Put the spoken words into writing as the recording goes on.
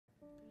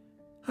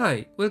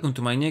Hi, welcome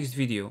to my next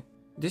video.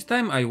 This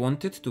time I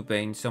wanted to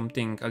paint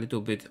something a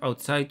little bit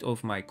outside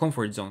of my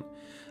comfort zone.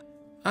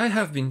 I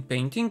have been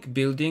painting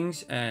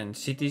buildings and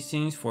city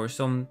scenes for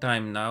some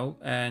time now,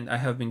 and I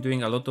have been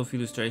doing a lot of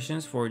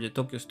illustrations for the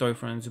Tokyo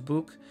Storefronts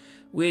book,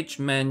 which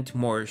meant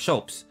more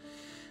shops.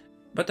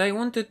 But I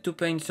wanted to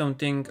paint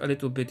something a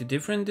little bit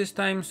different this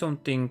time,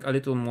 something a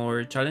little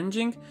more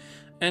challenging.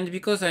 And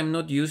because I'm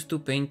not used to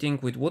painting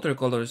with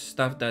watercolors,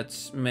 stuff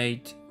that's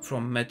made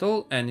from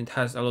metal and it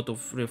has a lot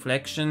of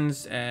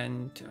reflections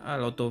and a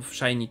lot of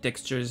shiny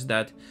textures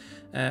that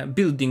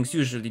buildings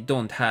usually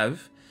don't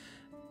have,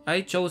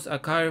 I chose a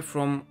car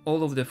from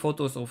all of the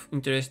photos of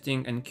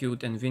interesting and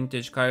cute and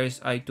vintage cars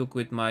I took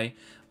with my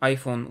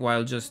iPhone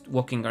while just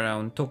walking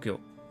around Tokyo.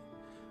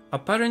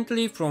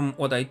 Apparently, from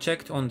what I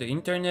checked on the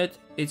internet,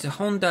 it's a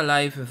Honda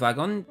Life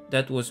Wagon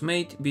that was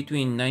made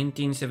between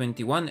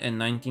 1971 and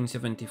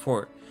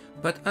 1974,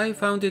 but I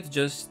found it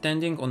just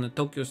standing on a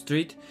Tokyo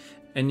street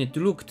and it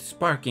looked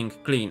sparking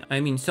clean. I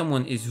mean,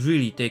 someone is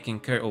really taking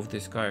care of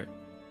this car.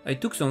 I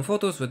took some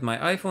photos with my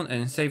iPhone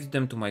and saved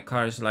them to my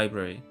car's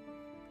library.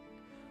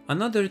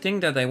 Another thing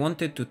that I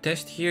wanted to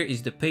test here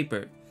is the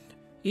paper.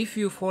 If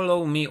you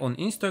follow me on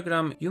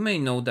Instagram, you may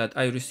know that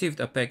I received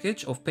a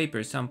package of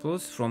paper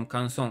samples from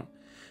Canson.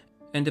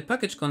 And the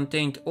package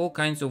contained all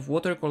kinds of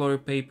watercolor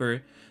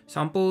paper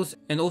samples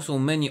and also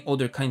many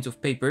other kinds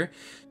of paper.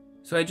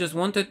 So I just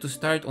wanted to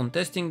start on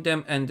testing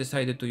them and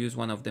decided to use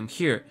one of them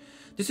here.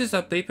 This is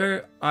a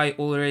paper I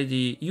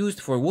already used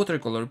for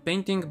watercolor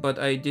painting, but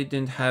I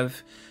didn't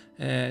have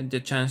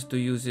the chance to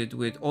use it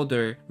with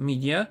other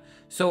media,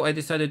 so I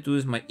decided to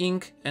use my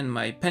ink and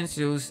my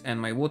pencils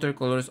and my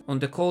watercolors on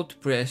the cold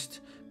pressed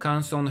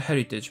Canson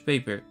heritage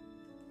paper.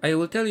 I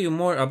will tell you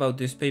more about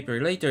this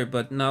paper later,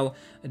 but now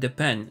the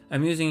pen.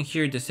 I'm using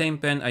here the same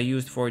pen I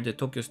used for the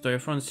Tokyo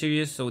Storefront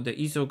series, so the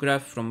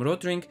isograph from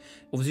Rotring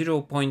of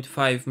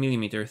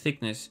 0.5mm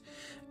thickness.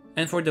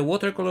 And for the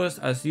watercolors,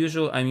 as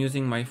usual, I'm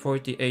using my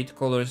 48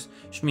 colors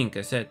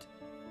Schminke set.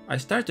 I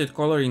started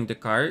coloring the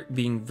car,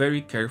 being very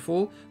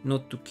careful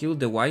not to kill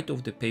the white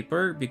of the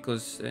paper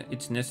because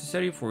it's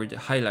necessary for the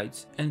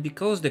highlights. And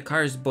because the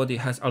car's body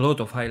has a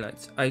lot of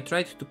highlights, I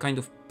tried to kind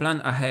of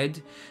plan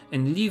ahead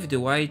and leave the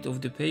white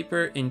of the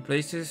paper in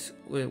places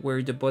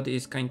where the body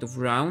is kind of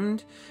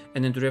round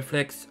and it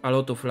reflects a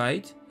lot of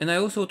light. And I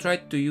also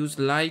tried to use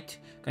light,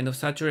 kind of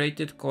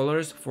saturated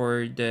colors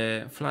for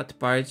the flat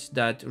parts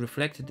that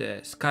reflect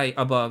the sky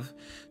above.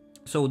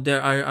 So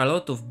there are a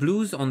lot of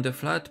blues on the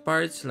flat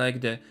parts,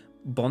 like the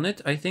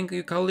bonnet, I think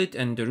you call it,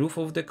 and the roof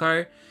of the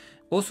car.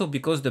 Also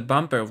because the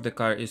bumper of the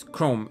car is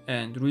chrome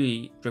and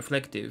really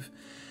reflective.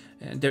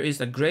 There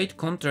is a great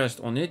contrast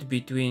on it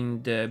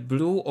between the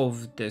blue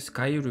of the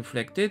sky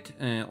reflected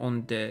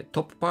on the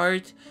top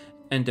part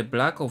and the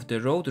black of the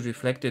road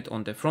reflected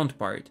on the front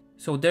part.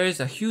 So there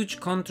is a huge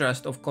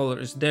contrast of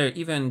colors there,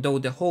 even though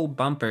the whole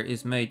bumper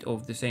is made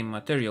of the same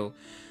material.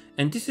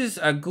 And this is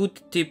a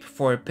good tip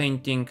for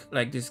painting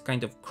like this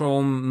kind of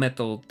chrome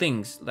metal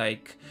things,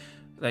 like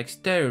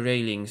stair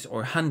railings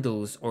or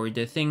handles or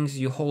the things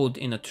you hold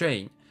in a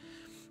train.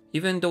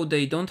 Even though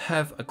they don't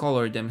have a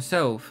color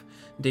themselves,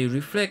 they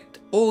reflect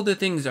all the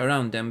things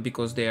around them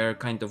because they are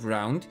kind of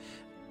round,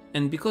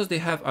 and because they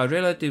have a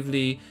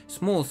relatively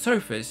small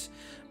surface,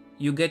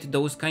 you get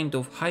those kind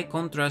of high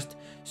contrast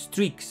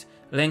streaks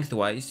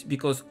lengthwise,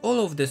 because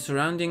all of the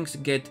surroundings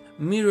get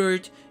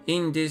mirrored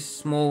in this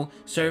small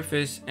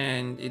surface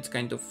and it's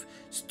kind of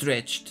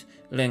stretched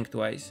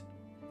lengthwise.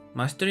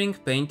 Mastering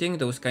painting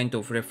those kind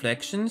of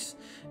reflections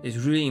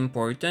is really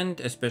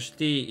important,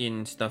 especially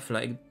in stuff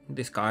like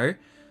this car,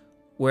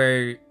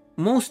 where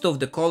most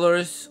of the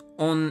colors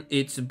on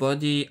its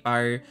body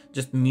are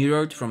just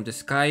mirrored from the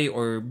sky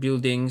or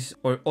buildings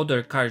or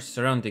other cars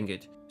surrounding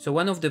it. So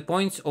one of the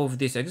points of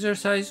this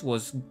exercise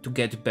was to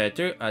get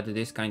better at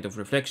this kind of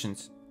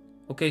reflections.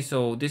 Okay,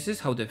 so this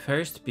is how the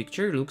first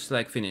picture looks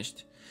like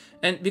finished.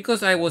 And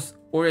because I was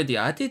already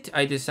at it,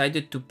 I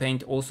decided to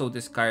paint also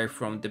this car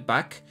from the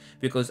back,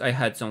 because I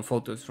had some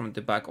photos from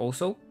the back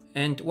also.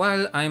 And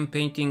while I'm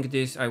painting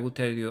this, I will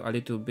tell you a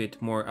little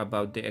bit more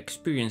about the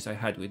experience I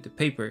had with the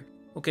paper.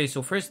 Okay,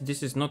 so first,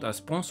 this is not a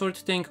sponsored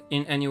thing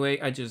in any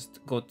way. I just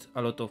got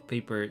a lot of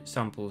paper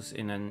samples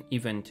in an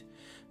event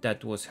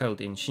that was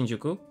held in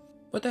Shinjuku.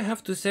 But I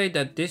have to say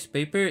that this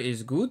paper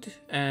is good,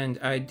 and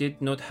I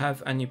did not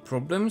have any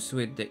problems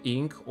with the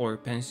ink or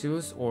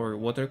pencils or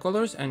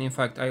watercolors, and in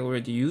fact I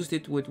already used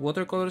it with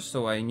watercolors,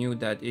 so I knew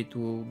that it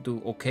will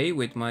do okay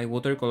with my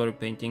watercolor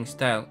painting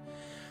style.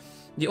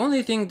 The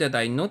only thing that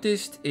I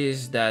noticed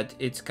is that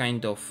it's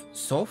kind of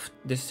soft.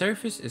 The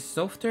surface is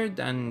softer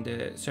than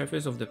the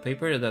surface of the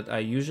paper that I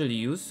usually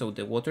use, so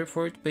the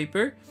Waterford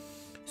paper.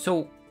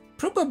 So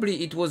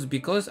probably it was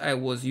because I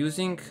was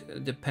using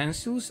the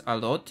pencils a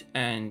lot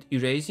and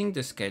erasing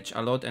the sketch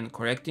a lot and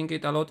correcting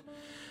it a lot.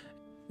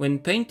 When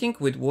painting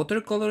with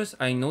watercolors,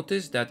 I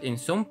noticed that in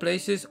some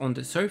places on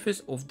the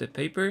surface of the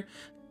paper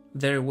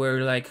there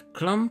were like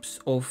clumps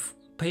of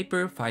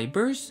paper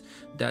fibers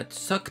that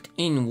sucked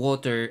in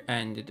water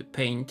and the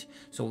paint,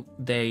 so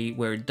they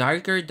were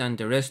darker than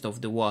the rest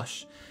of the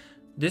wash.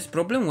 This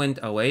problem went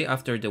away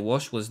after the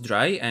wash was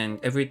dry and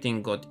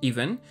everything got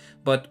even,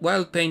 but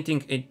while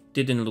painting it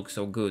didn't look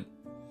so good.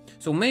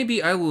 So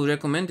maybe I will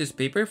recommend this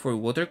paper for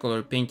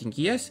watercolor painting,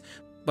 yes,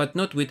 but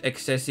not with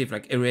excessive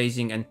like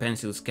erasing and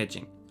pencil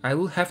sketching. I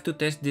will have to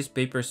test this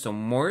paper some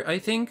more, I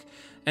think,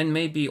 and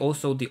maybe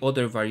also the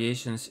other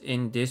variations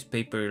in this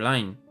paper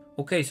line.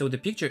 Okay, so the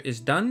picture is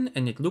done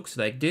and it looks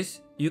like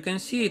this. You can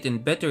see it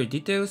in better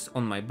details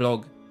on my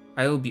blog.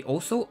 I will be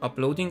also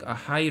uploading a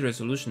high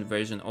resolution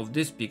version of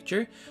this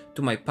picture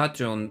to my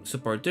Patreon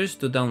supporters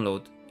to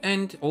download,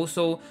 and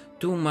also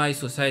to my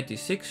Society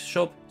 6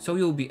 shop, so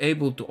you'll be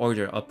able to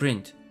order a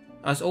print.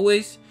 As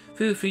always,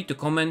 feel free to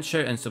comment,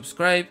 share and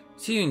subscribe.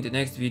 See you in the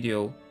next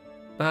video.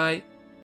 Bye!